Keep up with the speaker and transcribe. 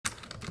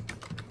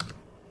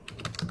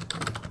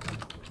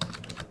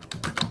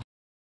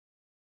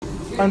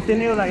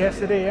Continue like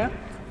yesterday, yeah?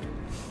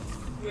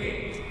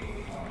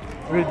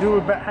 We'll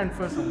do backhand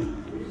first only.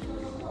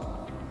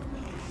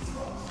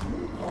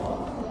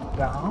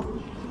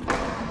 Down.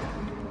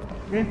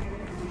 Okay.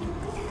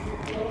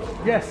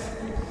 Yes.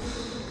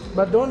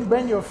 But don't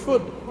bend your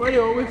foot. Why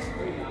you always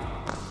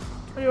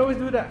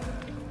do that?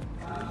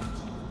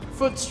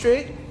 Foot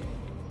straight.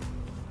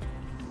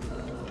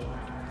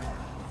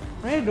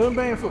 Hey, don't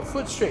bend your foot.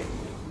 Foot straight.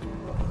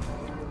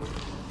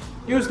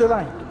 Use the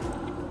line.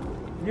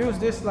 Use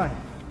this line.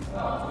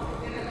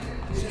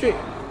 Straight.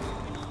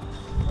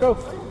 Go.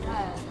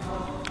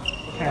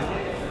 Okay.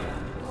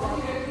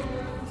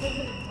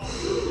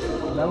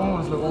 That one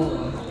was the old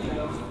one.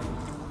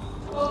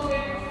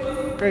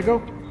 Okay,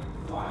 go.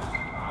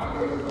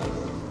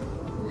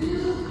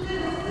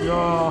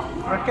 Your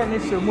racket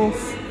needs to move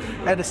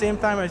at the same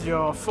time as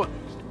your foot.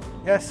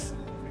 Yes.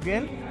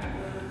 Again.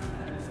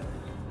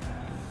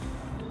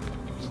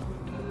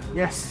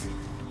 Yes.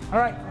 All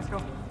right, let's go.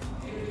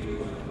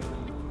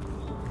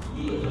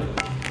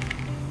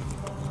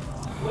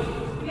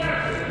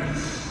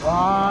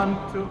 One,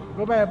 two.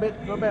 Go back a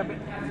bit. Go back a bit.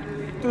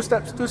 Two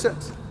steps. Two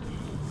steps.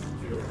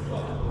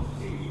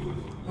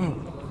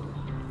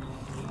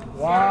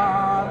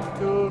 One,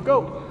 two,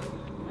 go.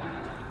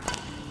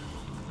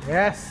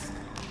 Yes.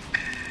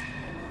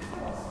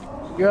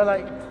 You're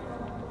like,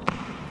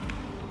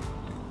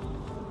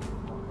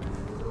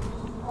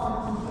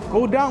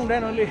 go down,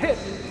 then only hit.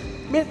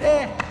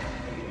 Mid-air.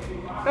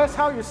 That's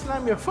how you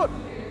slam your foot.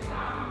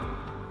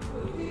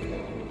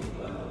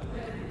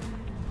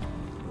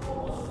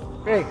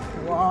 Okay,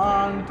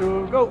 one,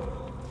 two, go.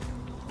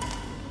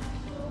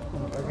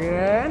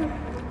 Again.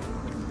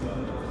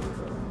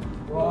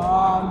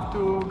 One,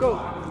 two, go.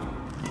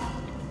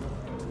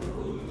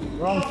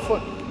 Wrong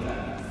foot.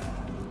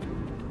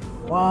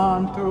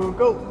 One, two,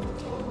 go.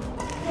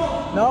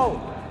 No,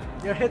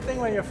 you're hitting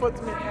when your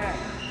foot's mid-air.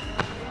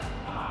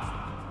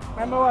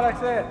 Remember what I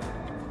said?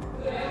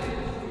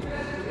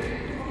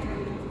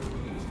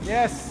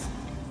 Yes.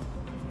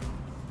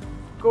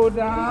 Go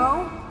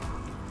down.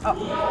 Up.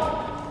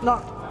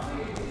 Not.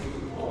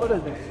 What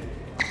is this?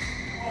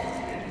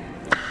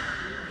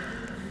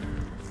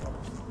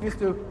 Needs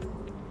to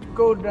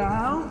go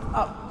down,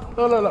 up.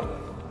 Look, look, look.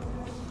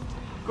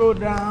 Go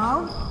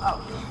down,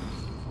 up.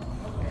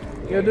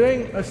 You're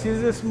doing a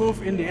scissors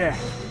move in the air.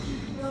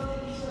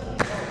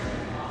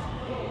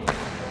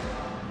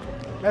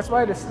 That's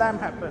why the slam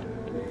happened.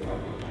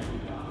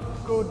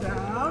 Go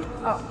down,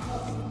 up.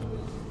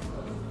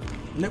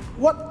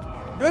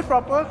 What? Do it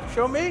proper.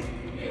 Show me.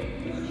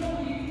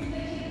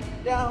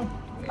 Down,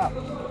 up.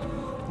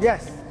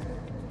 Yes.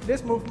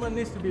 This movement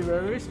needs to be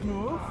very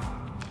smooth.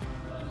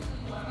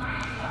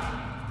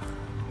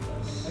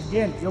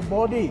 Again, your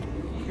body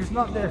is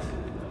not this.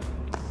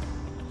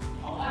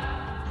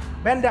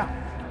 Bend down.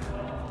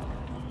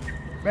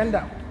 Bend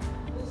down.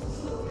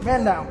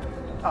 Bend down.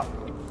 Up.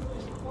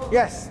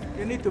 Yes,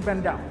 you need to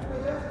bend down.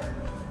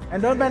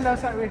 And don't bend down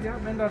sideways, yeah?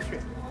 Bend down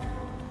straight.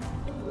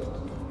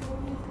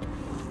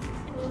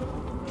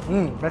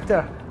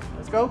 Better.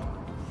 Let's go.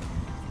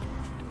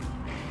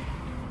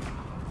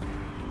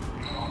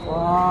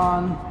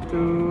 One,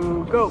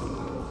 two, go.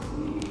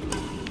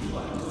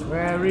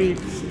 Very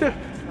stiff.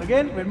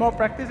 Again, with more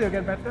practice, you'll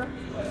get better.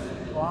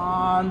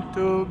 One,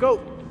 two, go.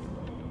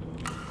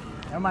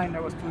 Never mind,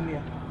 that was too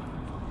near.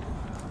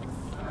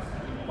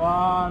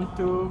 One,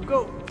 two,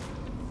 go.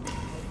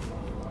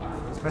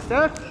 It's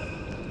better.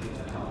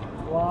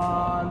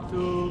 One,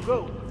 two,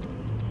 go.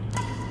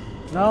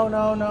 No,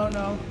 no, no,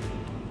 no.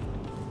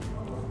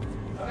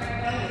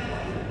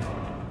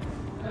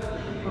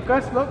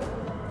 Focus, look.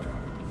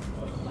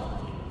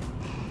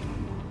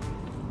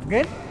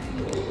 Again.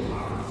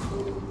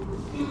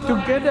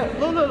 Together.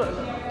 Look, look, look.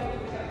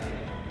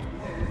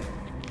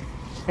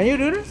 Can you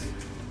do this?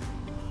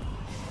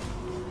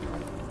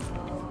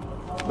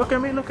 Look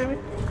at me, look at me.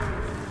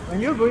 When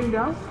you're going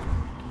down,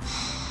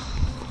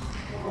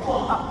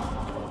 up.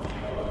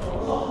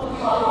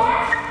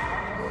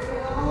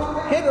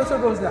 Head also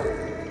goes down.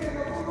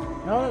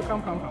 No, no,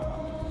 come, come, come.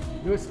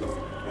 Do it slow.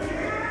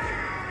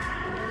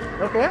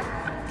 Okay?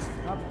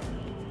 Up.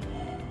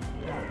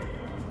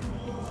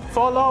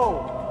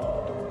 Follow.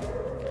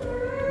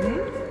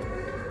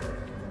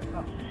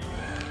 Up.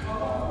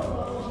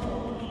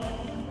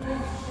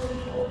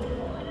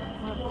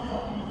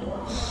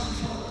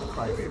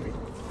 Cry, baby.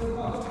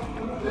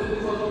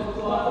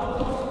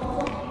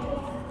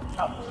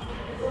 Up.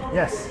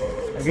 Yes.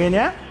 Again,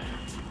 yeah?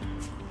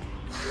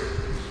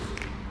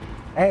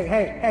 Hey,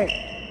 hey, hey.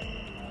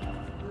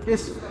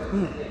 This.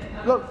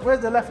 Look,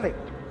 where's the left leg?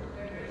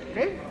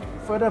 Okay?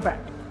 Further back.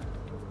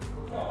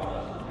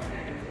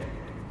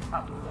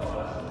 Up.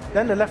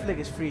 Then the left leg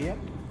is free, yeah?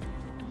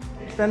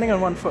 Standing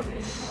on one foot.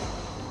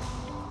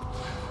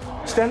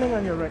 Standing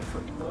on your right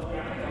foot.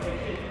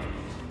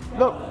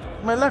 Look,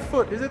 my left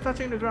foot, is it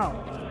touching the ground?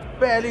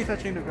 Barely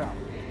touching the ground.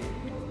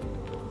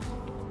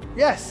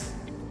 Yes.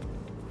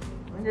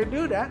 When you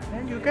do that,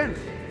 then you can.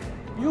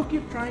 You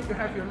keep trying to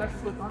have your left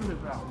foot on the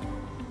ground.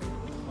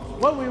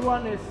 What we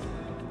want is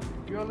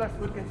your left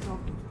foot gets on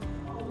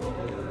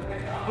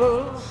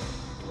Look.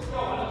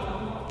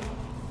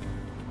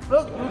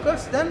 Look,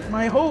 Lucas, then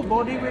my whole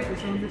body weight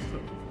is on this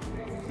foot.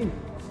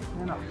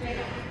 Stand up.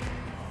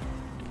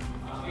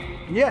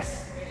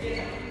 Yes.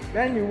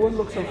 Then you won't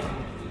look so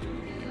funny.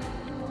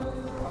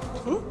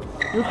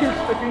 You keep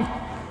stepping.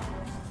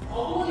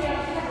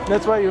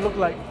 That's why you look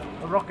like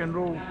a rock and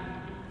roll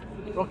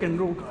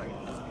guy.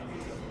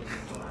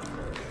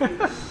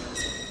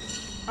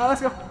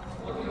 Let's go.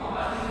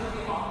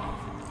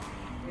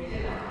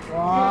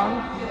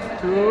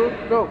 1, 2,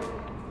 go.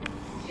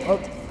 Oh,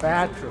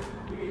 bad throw.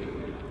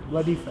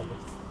 Bloody feather.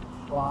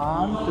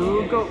 1,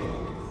 2, go.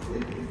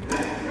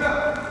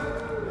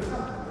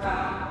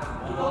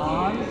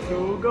 1,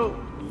 2, go.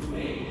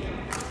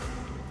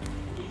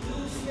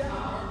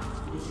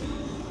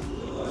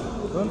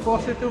 Don't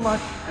force it too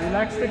much.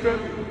 Relax the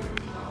grip.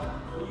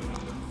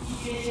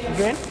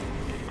 Again,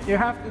 you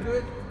have to do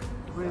it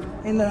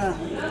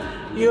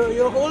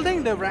you're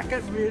holding the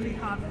racket really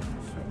hard.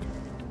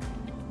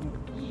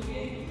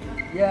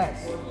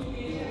 Yes.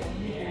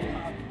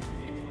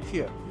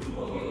 Here.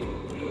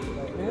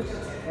 Like this.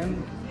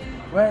 And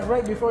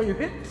right before you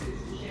hit,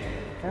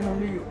 and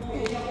only you.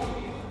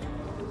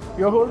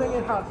 You're holding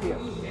it hard here.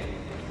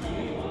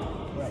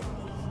 Right.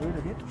 Do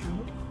the hit.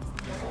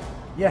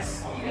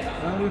 Yes.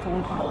 Only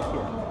hold hard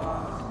here.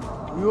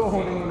 You're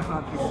holding it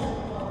hard here.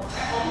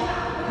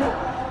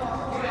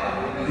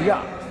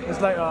 Yeah. It's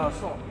like a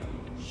sword.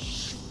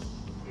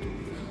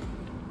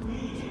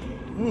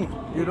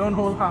 You don't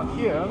hold hard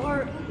here,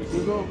 or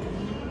you go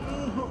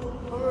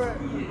over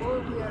here.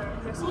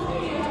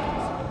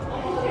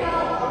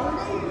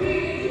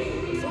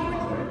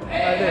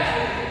 Like this.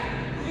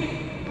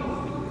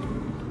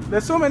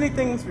 There's so many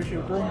things which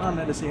are going on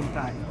at the same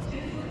time.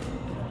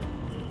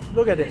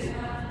 Look at this.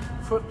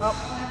 Foot up,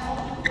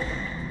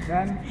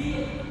 then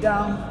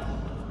down,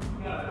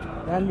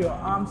 then your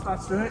arm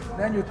starts to hit,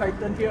 then you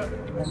tighten here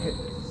and hit.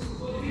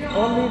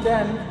 Only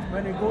then,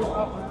 when it goes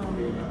up,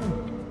 only and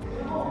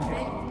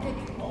hit.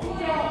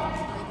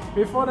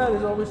 Before that,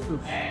 it's always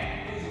loose.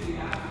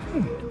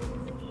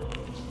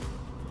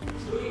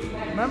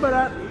 Remember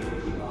that?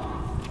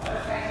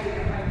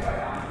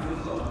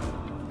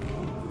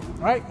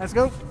 Alright, let's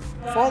go.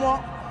 4 more.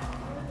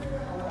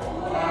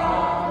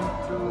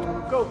 1,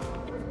 2, go.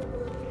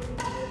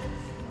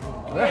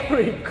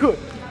 Very good.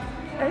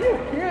 Can you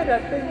hear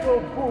that thing go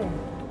boom?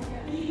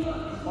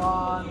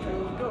 1, 2,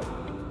 go.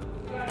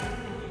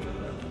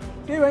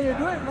 See, when you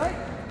do it right,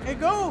 it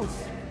goes.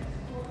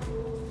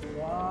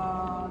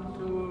 1,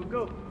 2,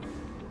 go.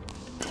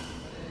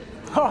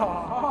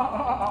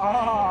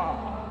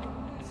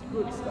 It's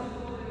good stuff.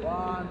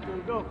 1,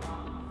 2, go.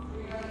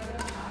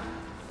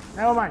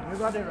 Never mind, you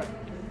got it right.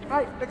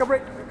 Right, take a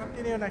break. We'll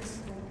continue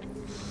next.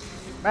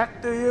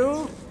 Back to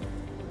you.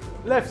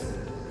 Lifts.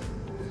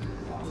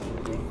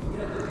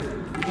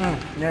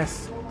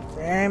 Yes,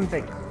 same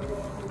thing.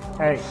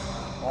 Hey,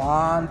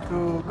 1,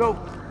 2, go.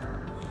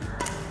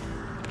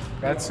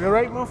 That's the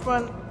right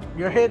movement.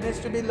 Your head needs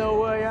to be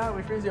lower, yeah,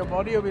 which means your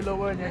body will be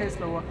lower and your head's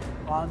lower.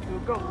 1, 2,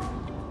 go.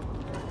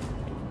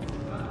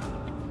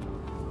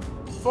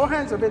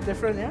 Forehand's a bit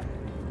different, yeah?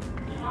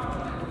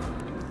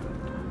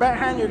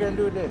 Backhand, you can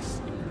do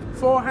this.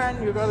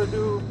 Forehand, you gotta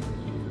do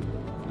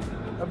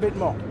a bit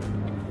more.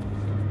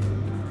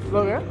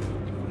 Look, yeah?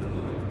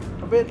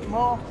 A bit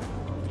more.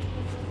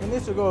 It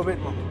needs to go a bit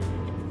more.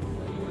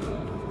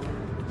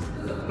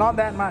 Not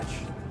that much.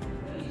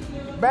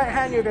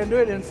 Backhand, you can do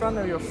it in front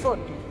of your foot.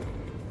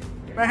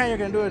 Backhand, you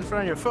can do it in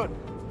front of your foot.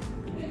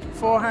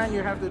 Forehand,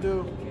 you have to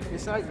do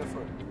beside your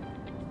foot.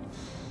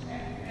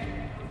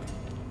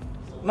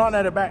 Not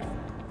at the back.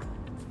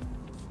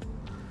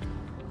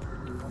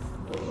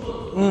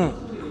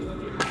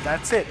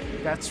 That's it.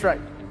 That's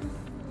right.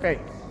 Okay.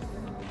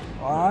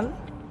 1,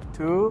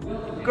 2,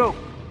 go.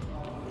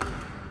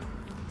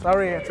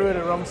 Sorry, I threw it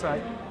the wrong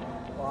side.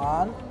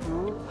 1,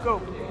 2,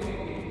 go.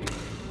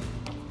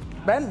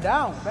 Bend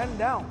down, bend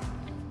down.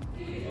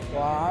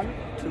 1,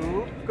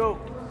 2, go.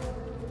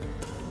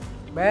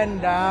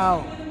 Bend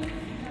down.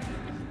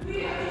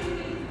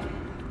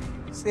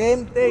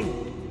 Same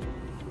thing.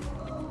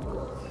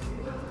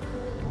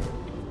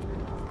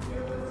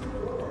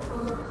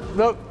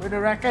 Look, with the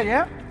racket,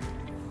 yeah?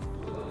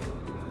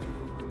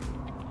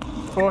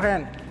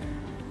 Forehand.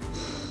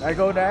 I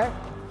go there.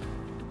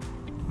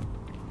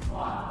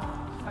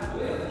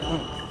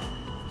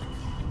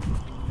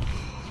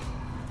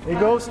 It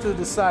goes to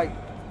the side.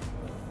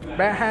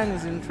 Backhand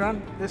is in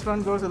front. This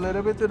one goes a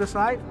little bit to the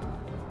side.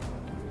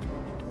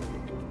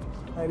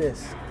 Like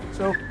this.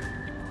 So,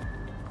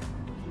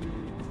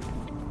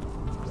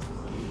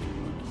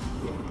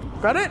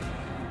 got it?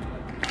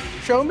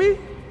 Show me.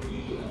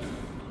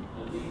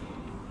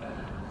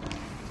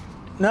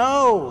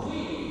 No.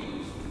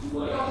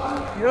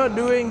 You're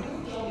doing.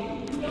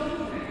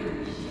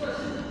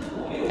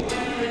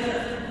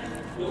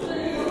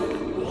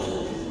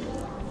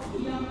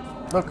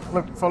 Look,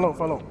 follow,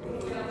 follow.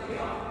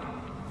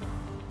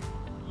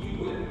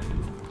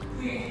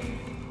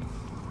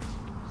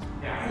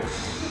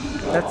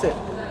 That's it.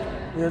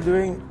 You're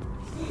doing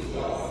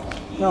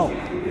No.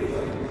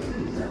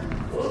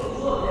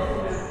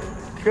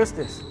 Here's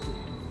this.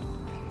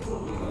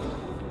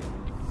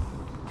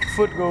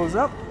 Foot goes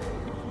up,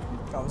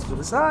 comes to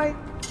the side,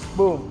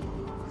 boom.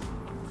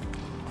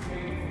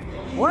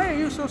 Why are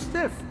you so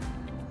stiff?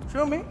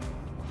 Show me.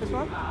 This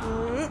one.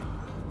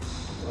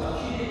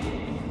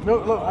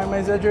 Look, look, I'm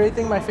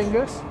exaggerating my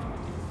fingers.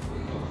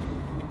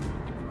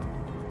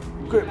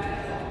 Good.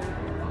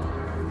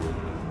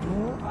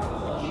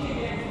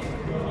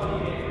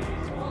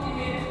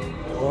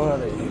 What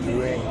are you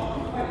doing?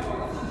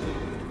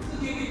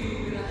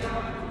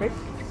 Okay.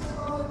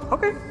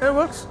 Okay, that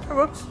works. That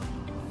works.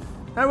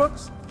 That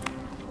works.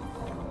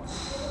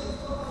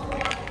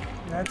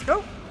 Let's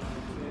go.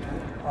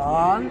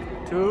 1,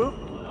 2,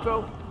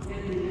 go.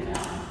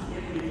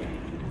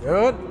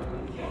 Good.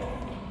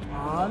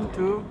 1,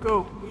 2,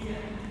 go.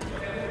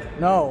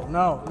 No,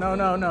 no, no,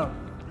 no, no.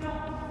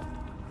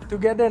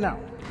 Together now.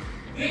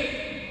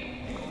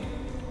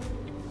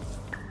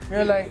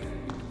 You're like,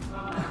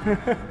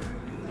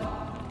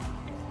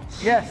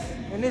 yes,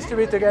 it needs to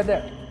be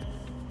together.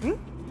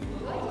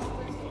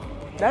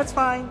 That's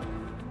fine.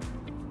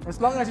 As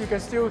long as you can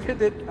still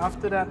hit it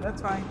after that,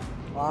 that's fine.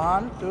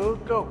 1, 2,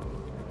 go.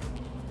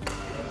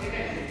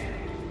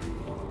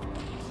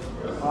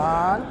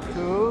 1,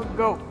 2,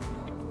 go.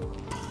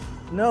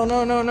 No,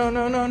 no, no, no,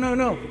 no, no, no,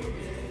 no.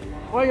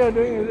 What you're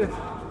doing is this.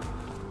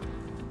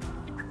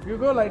 You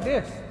go like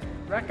this.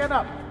 Racket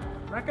up.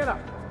 Racket up.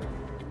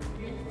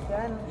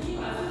 Then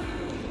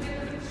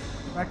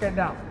racket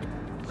down.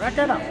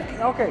 Racket up.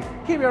 Okay.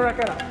 Keep your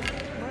racket up.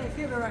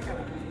 Keep the racket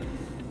up.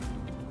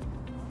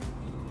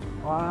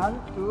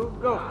 1, 2,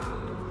 go.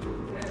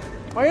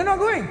 Why are you not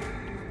going?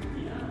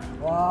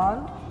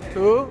 1,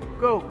 2,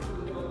 go.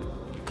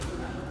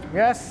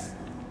 Yes.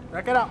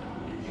 Racket up.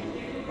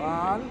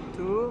 1,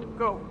 2,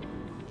 go.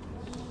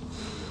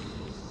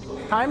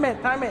 Time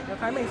it, time it. Your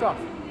timing is off.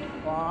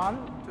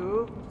 1,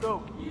 2, go.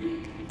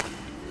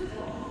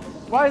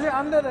 Why is it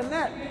under the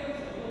net?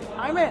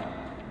 Time it.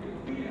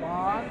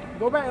 1,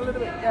 go back a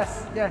little bit.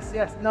 Yes, yes,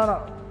 yes. No,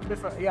 no.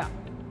 Different. Yeah.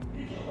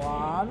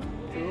 1,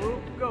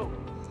 2, go.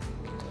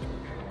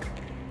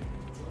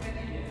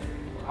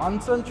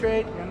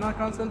 Concentrate. You're not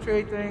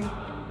concentrating.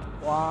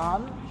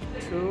 1,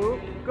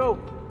 2, go.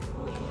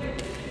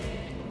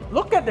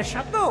 Look at the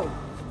shuttle.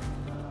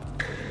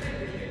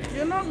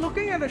 You're not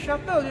looking at the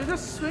shuttle. You're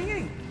just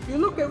swinging. You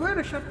look at where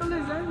the shuttle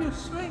is and you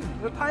swing.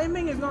 The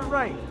timing is not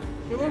right.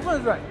 Your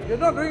movement is right. You're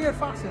not doing it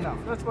fast enough.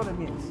 That's what it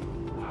means.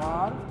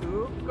 1,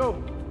 2,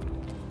 go.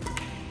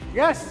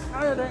 Yes,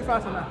 now you're doing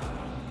fast enough.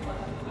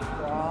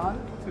 1,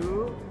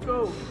 2,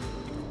 go.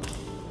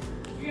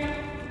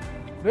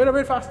 Little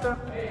bit faster.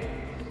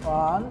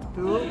 1,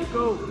 2,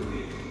 go.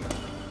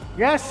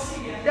 Yes,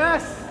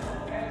 yes.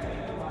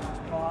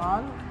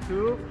 1,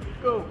 2,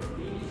 go.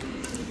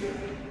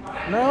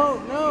 No,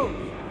 no,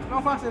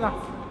 not fast enough.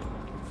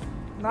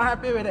 Not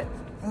happy with it.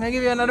 I'm gonna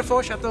give you another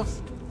 4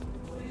 shuttles.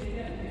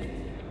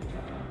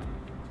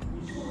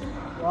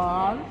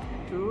 1,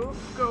 2,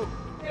 go.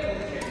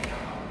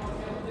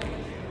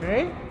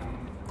 Okay.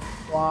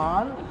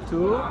 1,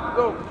 2,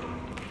 go.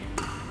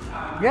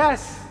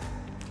 Yes.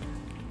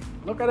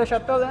 Look at the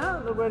shuttle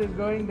there. Look where it's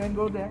going. Then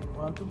go there.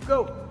 1, 2,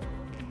 go.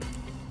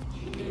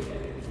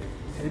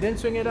 You didn't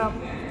swing it up.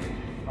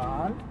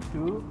 1,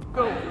 2,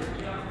 go.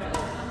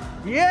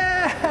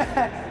 Yeah!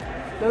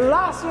 The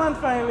last one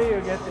finally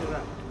you get it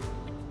right.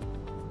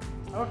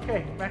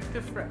 Okay, back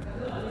to Fred.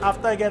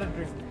 After I get a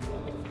drink.